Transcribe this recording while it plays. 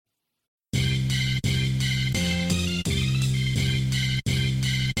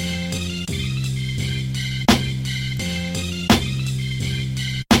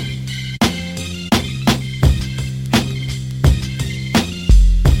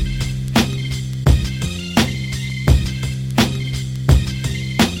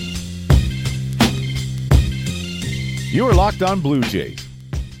You are Locked On Blue Jays,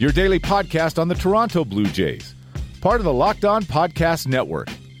 your daily podcast on the Toronto Blue Jays, part of the Locked On Podcast Network,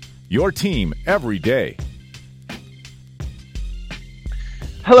 your team every day.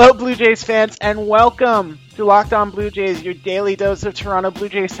 Hello, Blue Jays fans, and welcome to Locked On Blue Jays, your daily dose of Toronto Blue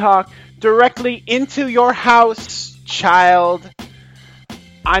Jays talk directly into your house, child.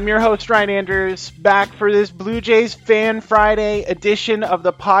 I'm your host, Ryan Andrews, back for this Blue Jays Fan Friday edition of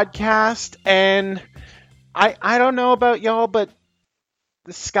the podcast, and I don't know about y'all, but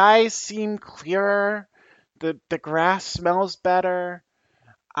the skies seem clearer, the grass smells better.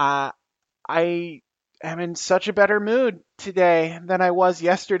 I am in such a better mood today than I was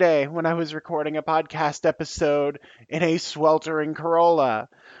yesterday when I was recording a podcast episode in a sweltering Corolla.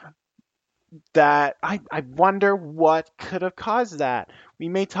 That I wonder what could have caused that. We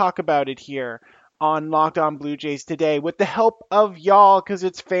may talk about it here on Locked On Blue Jays today with the help of y'all, because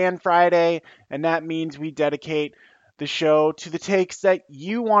it's Fan Friday, and that means we dedicate the show to the takes that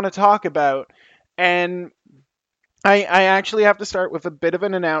you want to talk about. And I actually have to start with a bit of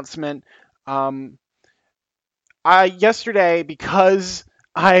an announcement. Yesterday, because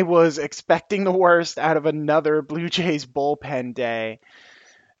I was expecting the worst out of another Blue Jays bullpen day,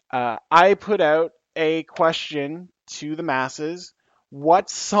 I put out a question to the masses. What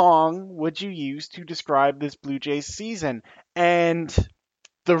song would you use to describe this Blue Jays season? And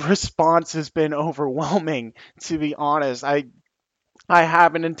the response has been overwhelming, to be honest. I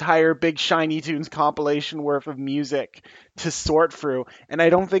have an entire Big Shiny Tunes compilation worth of music to sort through, and I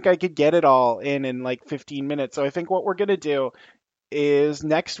don't think I could get it all in like 15 minutes. So I think what we're going to do is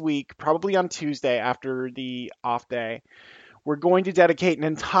next week, probably on Tuesday after the off day, we're going to dedicate an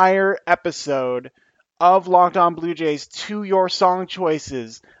entire episode of Locked On Blue Jays to your song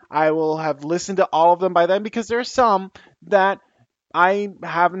choices. I will have listened to all of them by then, because there are some that I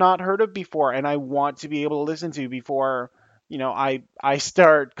have not heard of before and I want to be able to listen to before, I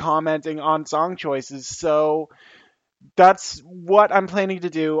start commenting on song choices. So that's what I'm planning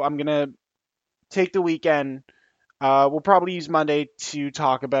to do. I'm going to take the weekend. We'll probably use Monday to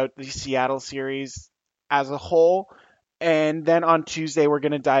talk about the Seattle series as a whole. And then on Tuesday, we're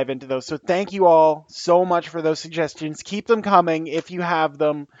going to dive into those. So thank you all so much for those suggestions. Keep them coming if you have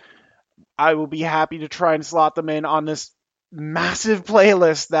them. I will be happy to try and slot them in on this massive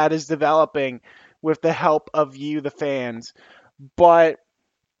playlist that is developing with the help of you, the fans. But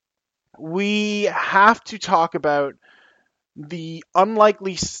we have to talk about the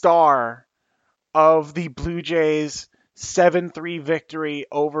unlikely star of the Blue Jays' 7-3 victory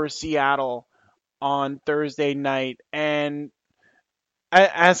over Seattle on Thursday night. And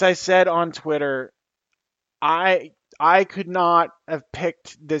as I said on Twitter, I could not have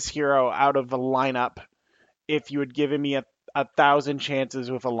picked this hero out of the lineup if you had given me a 1,000 chances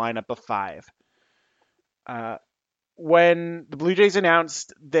with a lineup of 5. When the Blue Jays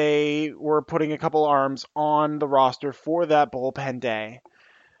announced they were putting a couple arms on the roster for that bullpen day,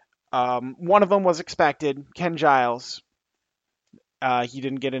 one of them was expected, Ken Giles. He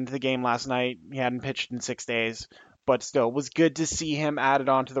didn't get into the game last night. He hadn't pitched in 6 days, but still, it was good to see him added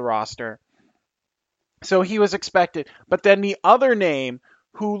onto the roster. So he was expected. But then the other name,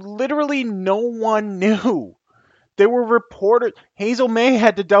 who literally no one knew, there were reporters. Hazel May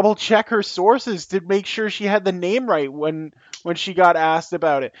had to double check her sources to make sure she had the name right when she got asked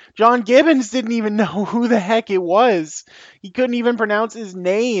about it. John Gibbons didn't even know who the heck it was. He couldn't even pronounce his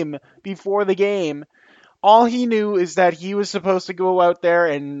name before the game. All he knew is that he was supposed to go out there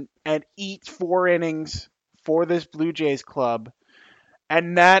and eat 4 innings for this Blue Jays club.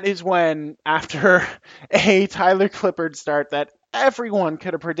 And that is when, after a Tyler Clippard start that everyone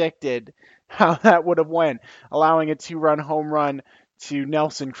could have predicted how that would have went, allowing a 2-run home run to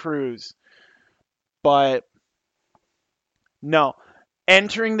Nelson Cruz. But no,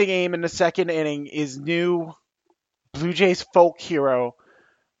 entering the game in the second inning is new Blue Jays folk hero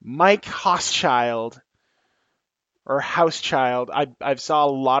Mike Hauschild. Or Hauschild. I've saw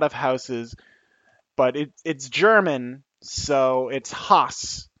a lot of houses, but it's German, so it's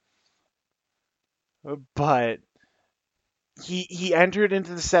Haas. But he entered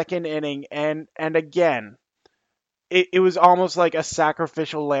into the second inning, and again, it was almost like a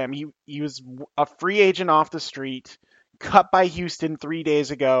sacrificial lamb. He was a free agent off the street, cut by Houston 3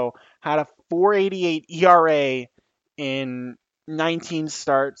 days ago, had a 4.88 ERA in 19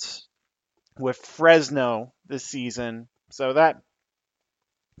 starts with Fresno this season. So that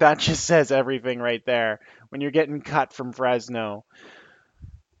just says everything right there when you're getting cut from Fresno.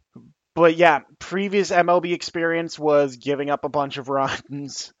 But yeah, previous MLB experience was giving up a bunch of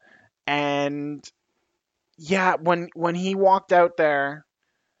runs. And yeah, when he walked out there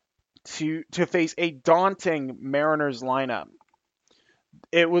to face a daunting Mariners lineup.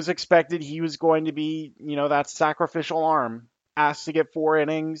 It was expected he was going to be, that sacrificial arm, asked to get 4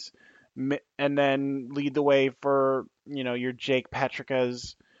 innings, and then lead the way for, your Jake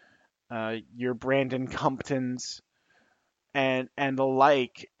Petrickas, your Brandon Comptons, and the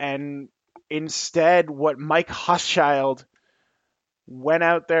like. And instead, what Mike Hochschild went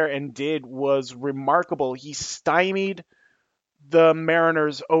out there and did was remarkable. He stymied the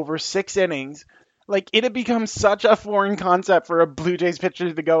Mariners over 6 innings. Like, it had become such a foreign concept for a Blue Jays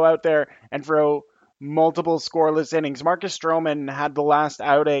pitcher to go out there and throw multiple scoreless innings. Marcus Stroman had the last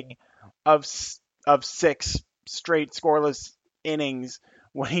outing of 6 straight scoreless innings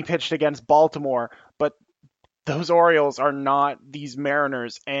when he pitched against Baltimore, but those Orioles are not these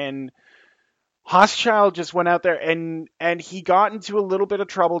Mariners. And Hochschild just went out there and he got into a little bit of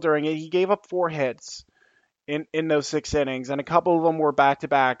trouble during it. He gave up 4 hits in those 6 innings, and a couple of them were back to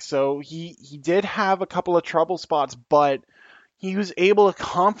back. So he did have a couple of trouble spots, but he was able to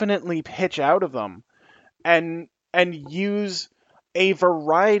confidently pitch out of them and use a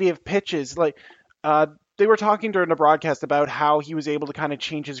variety of pitches. Like they were talking during the broadcast about how he was able to kind of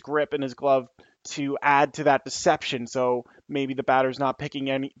change his grip in his glove to add to that deception. So maybe the batter's not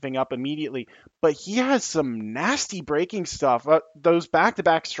picking anything up immediately. But he has some nasty breaking stuff. Those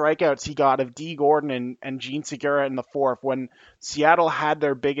back-to-back strikeouts he got of D. Gordon and Gene Segura in the fourth when Seattle had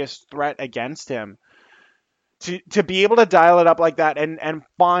their biggest threat against him. To be able to dial it up like that and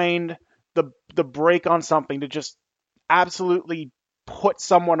find the break on something to just absolutely put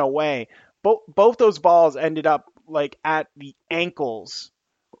someone away. Both those balls ended up like at the ankles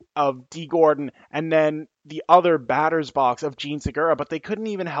of D. Gordon and then the other batter's box of Gene Segura, but they couldn't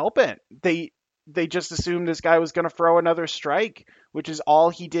even help it. They just assumed this guy was going to throw another strike, which is all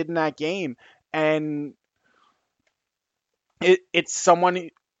he did in that game. And it's someone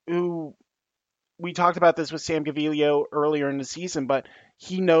who, we talked about this with Sam Gaviglio earlier in the season, but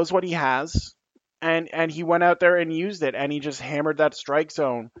he knows what he has, and he went out there and used it, and he just hammered that strike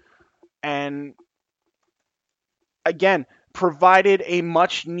zone. And again, provided a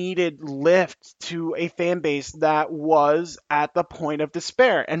much needed lift to a fan base that was at the point of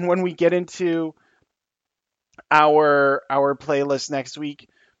despair. And when we get into our playlist next week,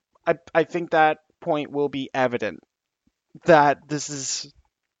 I think that point will be evident that this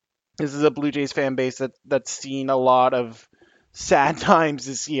is a Blue Jays fan base that's seen a lot of sad times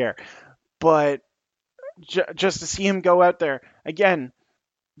this year. But just to see him go out there again,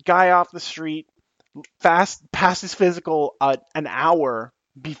 guy off the street, fast, passes physical an hour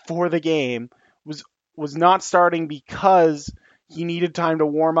before the game, was not starting because he needed time to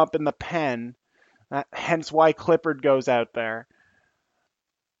warm up in the pen. Hence why Clippard goes out there.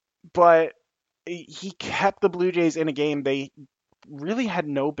 But he kept the Blue Jays in a game they really had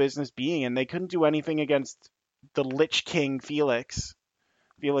no business being in. They couldn't do anything against the Lich King Felix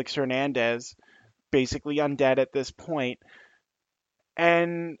Hernandez, basically undead at this point.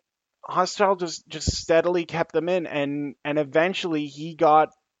 And Hostile just steadily kept them in, and eventually he got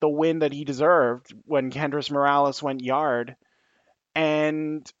the win that he deserved when Kendrys Morales went yard.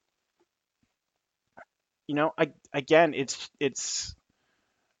 And again, it's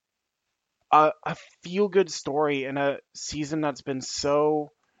a feel good story in a season that's been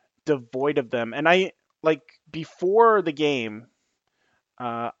so devoid of them. And before the game,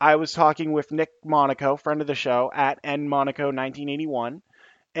 I was talking with Nick Monaco, friend of the show, at nmonaco1981.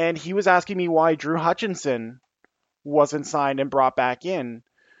 And he was asking me why Drew Hutchinson wasn't signed and brought back in.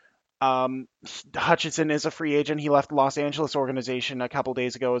 Hutchinson is a free agent. He left the Los Angeles organization a couple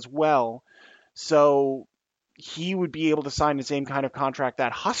days ago as well. So he would be able to sign the same kind of contract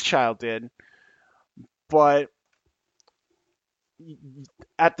that Hochschild did. But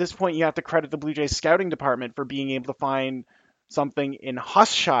at this point, you have to credit the Blue Jays scouting department for being able to find something in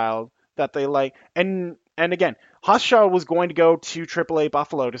Hochschild that they like. And again, Hochschild was going to go to AAA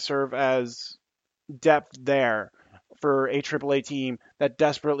Buffalo to serve as depth there for a AAA team that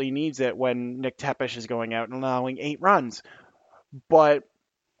desperately needs it when Nick Tepesh is going out and allowing 8 runs. But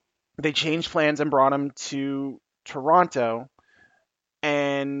they changed plans and brought him to Toronto.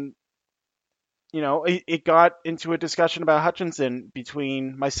 And, it got into a discussion about Hutchinson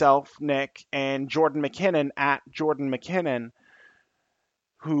between myself, Nick, and Jordan McKinnon at Jordan McKinnon,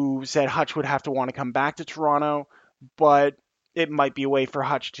 who said Hutch would have to want to come back to Toronto, but it might be a way for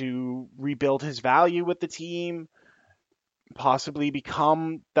Hutch to rebuild his value with the team, possibly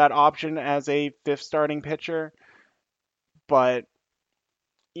become that option as a 5th starting pitcher. But,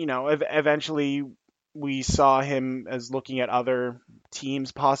 eventually we saw him as looking at other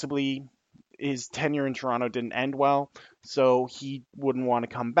teams possibly his tenure in Toronto didn't end well, so he wouldn't want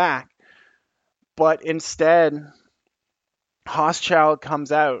to come back. But instead, Hochschild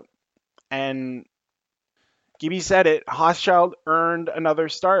comes out, and Gibby said it. Hochschild earned another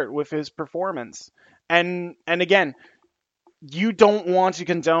start with his performance. And again, you don't want to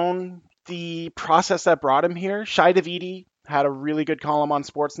condone the process that brought him here. Shai Davidi had a really good column on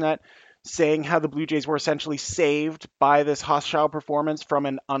Sportsnet saying how the Blue Jays were essentially saved by this Hochschild performance from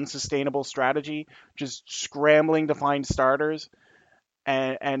an unsustainable strategy, just scrambling to find starters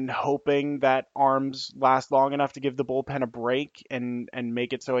and hoping that arms last long enough to give the bullpen a break and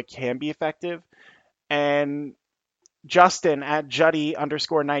make it so it can be effective. And Justin at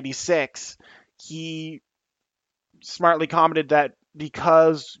Juddy_96, he smartly commented that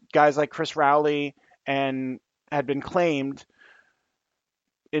because guys like Chris Rowley and had been claimed,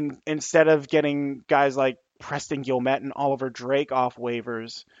 instead of getting guys like Preston Guillemette and Oliver Drake off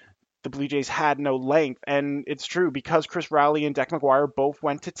waivers, the Blue Jays had no length. And it's true, because Chris Rowley and Deck McGuire both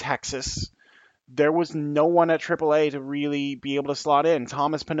went to Texas, there was no one at AAA to really be able to slot in.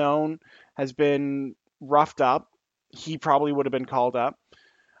 Thomas Pannone has been roughed up. He probably would have been called up.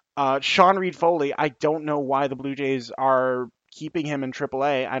 Sean Reed-Foley, I don't know why the Blue Jays are keeping him in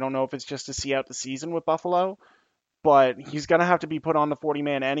AAA. I don't know if it's just to see out the season with Buffalo, but he's going to have to be put on the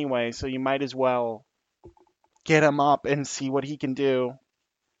 40-man anyway, so you might as well get him up and see what he can do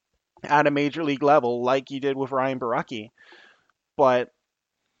at a major league level like you did with Ryan Borucki. But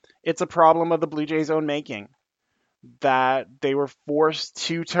it's a problem of the Blue Jays' own making that they were forced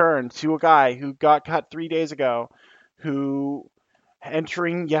to turn to a guy who got cut 3 days ago, who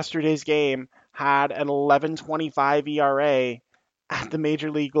entering yesterday's game had an 11.25 ERA at the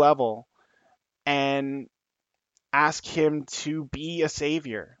major league level, and ask him to be a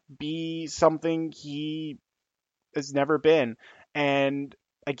savior, be something he has never been. And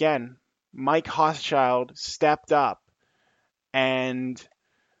again, Mike Hochschild stepped up, and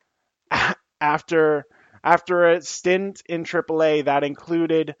after a stint in AAA that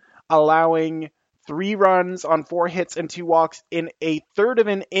included allowing 3 runs on 4 hits and 2 walks in a third of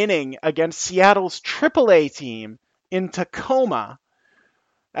an inning against Seattle's AAA team in Tacoma,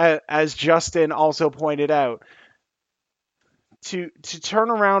 as Justin also pointed out, to turn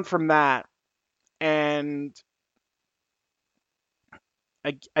around from that and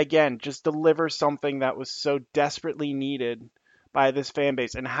again just deliver something that was so desperately needed by this fan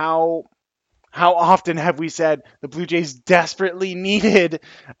base. And how often have we said the Blue Jays desperately needed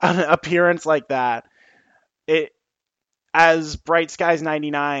an appearance like that? It, as Bright Skies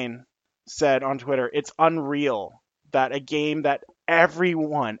 99 said on Twitter, it's unreal that a game that every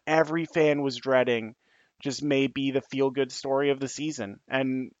fan was dreading just may be the feel-good story of the season.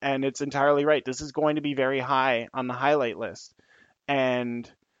 And it's entirely right. This is going to be very high on the highlight list. And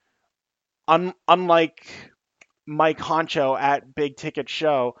unlike Mike Honcho at Big Ticket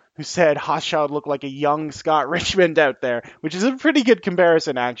Show, who said Hochschild looked like a young Scott Richmond out there, which is a pretty good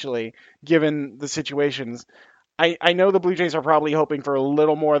comparison, actually, given the situations. I know the Blue Jays are probably hoping for a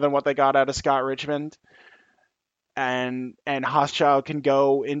little more than what they got out of Scott Richmond, and Hochschild can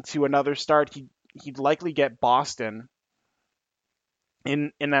go into another start. He'd likely get Boston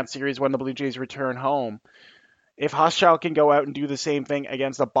in that series when the Blue Jays return home. If Hochschild can go out and do the same thing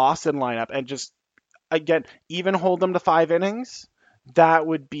against a Boston lineup and just, again, even hold them to 5 innings, that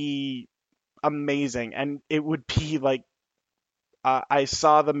would be amazing. And it would be like, I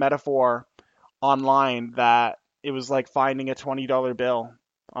saw the metaphor online that it was like finding a $20 bill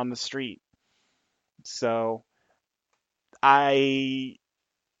on the street. So I'm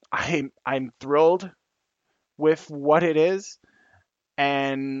thrilled with what it is.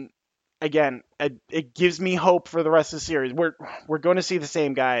 And again, it gives me hope for the rest of the series. We're going to see the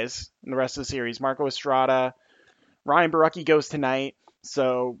same guys in the rest of the series. Marco Estrada, Ryan Borucki goes tonight,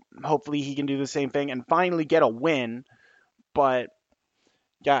 so hopefully he can do the same thing and finally get a win. But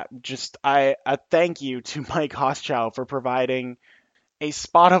yeah, just a thank you to Mike Hochschild for providing a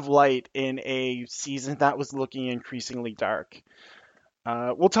spot of light in a season that was looking increasingly dark.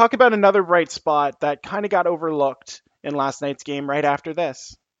 We'll talk about another bright spot that kind of got overlooked in last night's game right after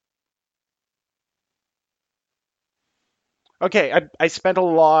this. Okay, I spent a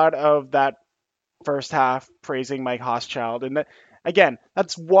lot of that first half praising Mike Hochschild, and again,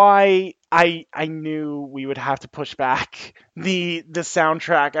 that's why I knew we would have to push back the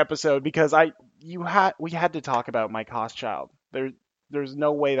soundtrack episode, because we had to talk about Mike Hochschild. There's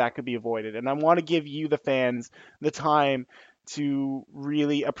no way that could be avoided, and I want to give you, the fans, the time to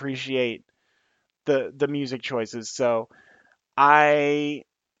really appreciate the music choices. So I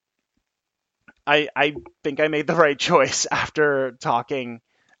think I made the right choice after talking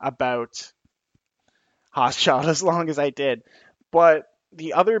about Hochschild as long as I did. But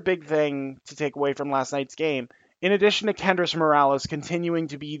the other big thing to take away from last night's game, in addition to Kendrys Morales continuing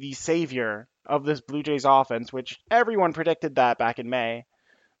to be the savior of this Blue Jays offense, which everyone predicted that back in May,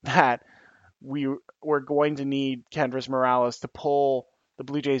 that we were going to need Kendrys Morales to pull the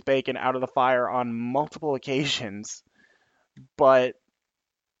Blue Jays bacon out of the fire on multiple occasions. But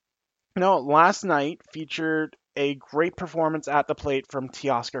no, last night featured a great performance at the plate from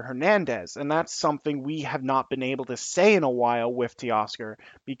Teoscar Hernandez, and that's something we have not been able to say in a while with Teoscar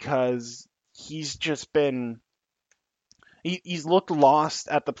because he's just been he's looked lost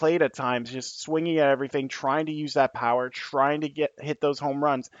at the plate at times, just swinging at everything, trying to use that power, trying to hit those home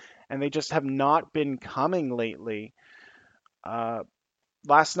runs, and they just have not been coming lately. Uh,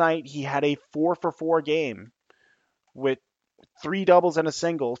 Last night he had a 4-for-4 game with 3 doubles and a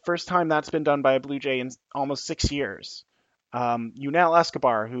single. First time that's been done by a Blue Jay in almost 6 years. Yunel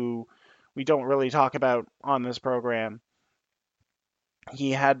Escobar, who we don't really talk about on this program,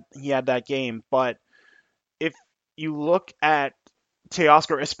 he had that game. But if you look at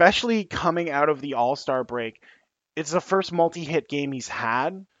Teoscar, especially coming out of the All-Star break, it's the first multi-hit game he's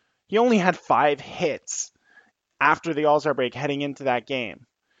had. He only had 5 hits after the All-Star break heading into that game.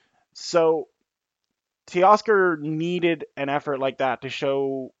 So Teoscar needed an effort like that to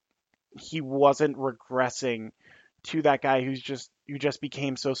show he wasn't regressing to that guy who just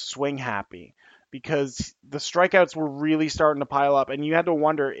became so swing happy, because the strikeouts were really starting to pile up, and you had to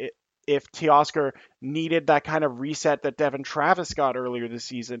wonder if Teoscar needed that kind of reset that Devin Travis got earlier this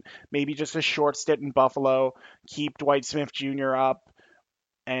season. Maybe just a short stint in Buffalo, keep Dwight Smith Jr. up,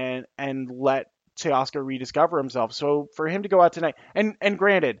 and let Teoscar rediscover himself. So for him to go out tonight, and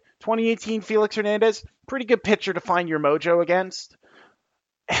granted, 2018 Felix Hernandez, pretty good pitcher to find your mojo against.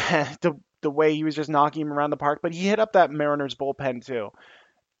 The way he was just knocking him around the park, but he hit up that Mariners bullpen too.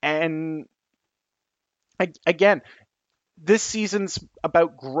 And again, this season's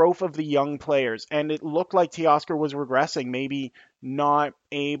about growth of the young players, and it looked like Teoscar was regressing, maybe not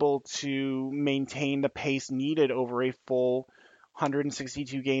able to maintain the pace needed over a full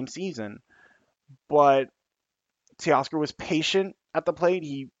 162 game season. But Teoscar was patient at the plate.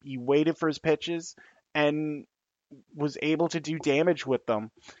 He waited for his pitches and was able to do damage with them.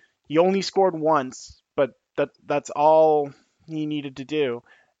 He only scored once, but that's all he needed to do.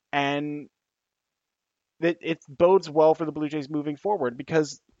 And it bodes well for the Blue Jays moving forward,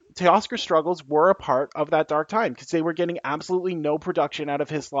 because Teoscar's struggles were a part of that dark time because they were getting absolutely no production out of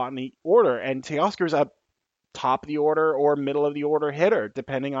his slot in the order. And Teoscar's a top of the order or middle of the order hitter,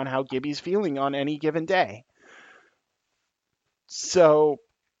 depending on how Gibby's feeling on any given day. So,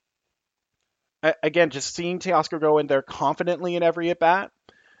 again, just seeing Teoscar go in there confidently in every at bat,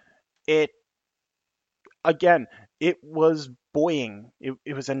 it was buoying.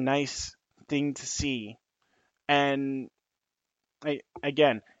 It was a nice thing to see. And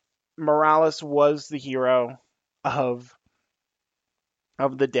again, Morales was the hero of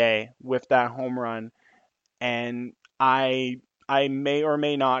the day with that home run. And I may or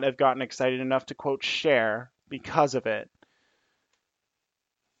may not have gotten excited enough to quote Cher because of it.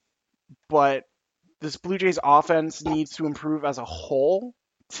 But this Blue Jays offense needs to improve as a whole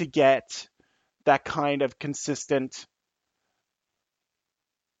to get that kind of consistent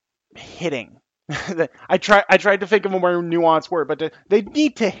hitting. I tried to think of a more nuanced word, but they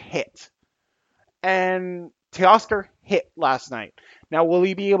need to hit. And Teoscar hit last night. Now, will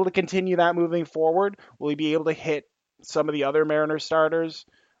he be able to continue that moving forward? Will he be able to hit some of the other Mariners starters?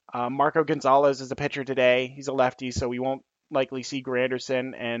 Marco Gonzalez is a pitcher today. He's a lefty, so we won't likely see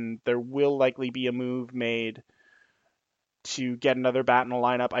Granderson, and there will likely be a move made to get another bat in the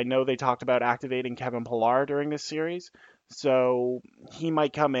lineup. I know they talked about activating Kevin Pillar during this series, so he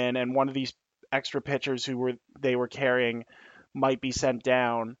might come in, and one of these extra pitchers they were carrying might be sent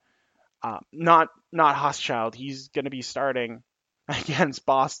down. Not Hochschild. He's going to be starting against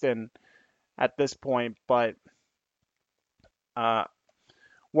Boston at this point, but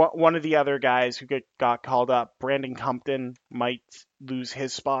one of the other guys who got called up, Brandon Compton, might lose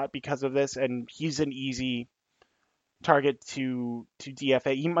his spot because of this, and he's an easy target to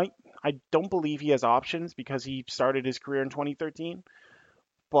DFA. I don't believe he has options because he started his career in 2013,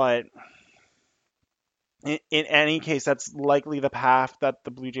 but in any case, that's likely the path that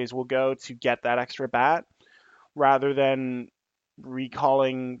the Blue Jays will go to get that extra bat, rather than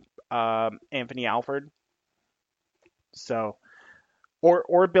recalling Anthony Alford. So,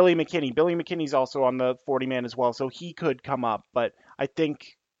 or Billy McKinney. Billy McKinney's also on the 40-man as well, so he could come up. But I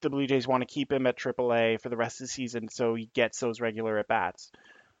think the Blue Jays want to keep him at AAA for the rest of the season so he gets those regular at-bats.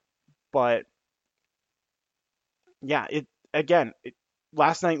 But, yeah,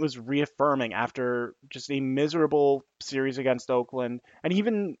 last night was reaffirming after just a miserable series against Oakland, and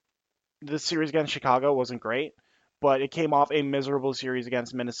even the series against Chicago wasn't great, but it came off a miserable series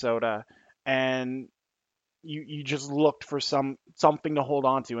against Minnesota, and you just looked for something to hold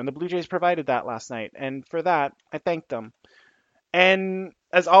on to, and the Blue Jays provided that last night, and for that I thank them. And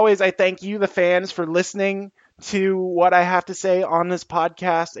as always, I thank you, the fans, for listening to what I have to say on this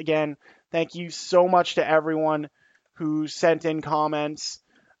podcast. Again, thank you so much to everyone who sent in comments.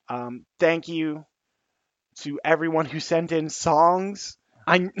 Thank you to everyone who sent in songs.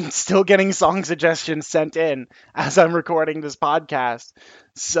 I'm still getting song suggestions sent in as I'm recording this podcast.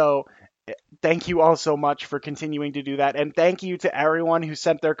 So thank you all so much for continuing to do that. And thank you to everyone who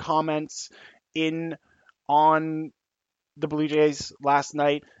sent their comments in on the Blue Jays last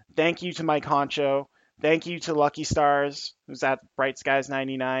night. Thank you to Mike Honcho. Thank you to Lucky Stars, who's at Bright Skies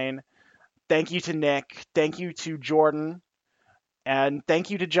 99. Thank you to Nick. Thank you to Jordan. And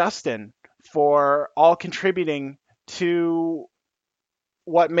thank you to Justin for all contributing to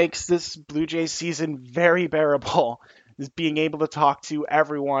what makes this Blue Jays season very bearable, is being able to talk to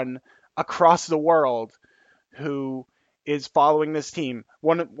everyone across the world who is following this team.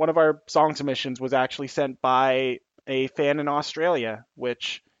 One of our song submissions was actually sent by a fan in Australia,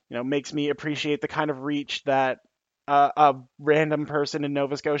 which makes me appreciate the kind of reach that a random person in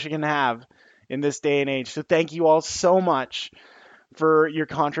Nova Scotia can have in this day and age. So thank you all so much for your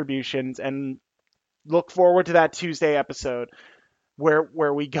contributions, and look forward to that Tuesday episode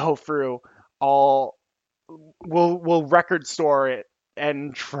where we go through all. We'll record store it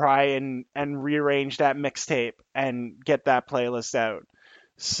and try and rearrange that mixtape and get that playlist out.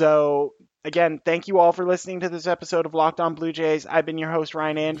 So again, thank you all for listening to this episode of Locked On Blue Jays. I've been your host,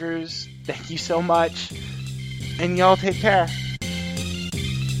 Ryan Andrews. Thank you so much, and y'all take care.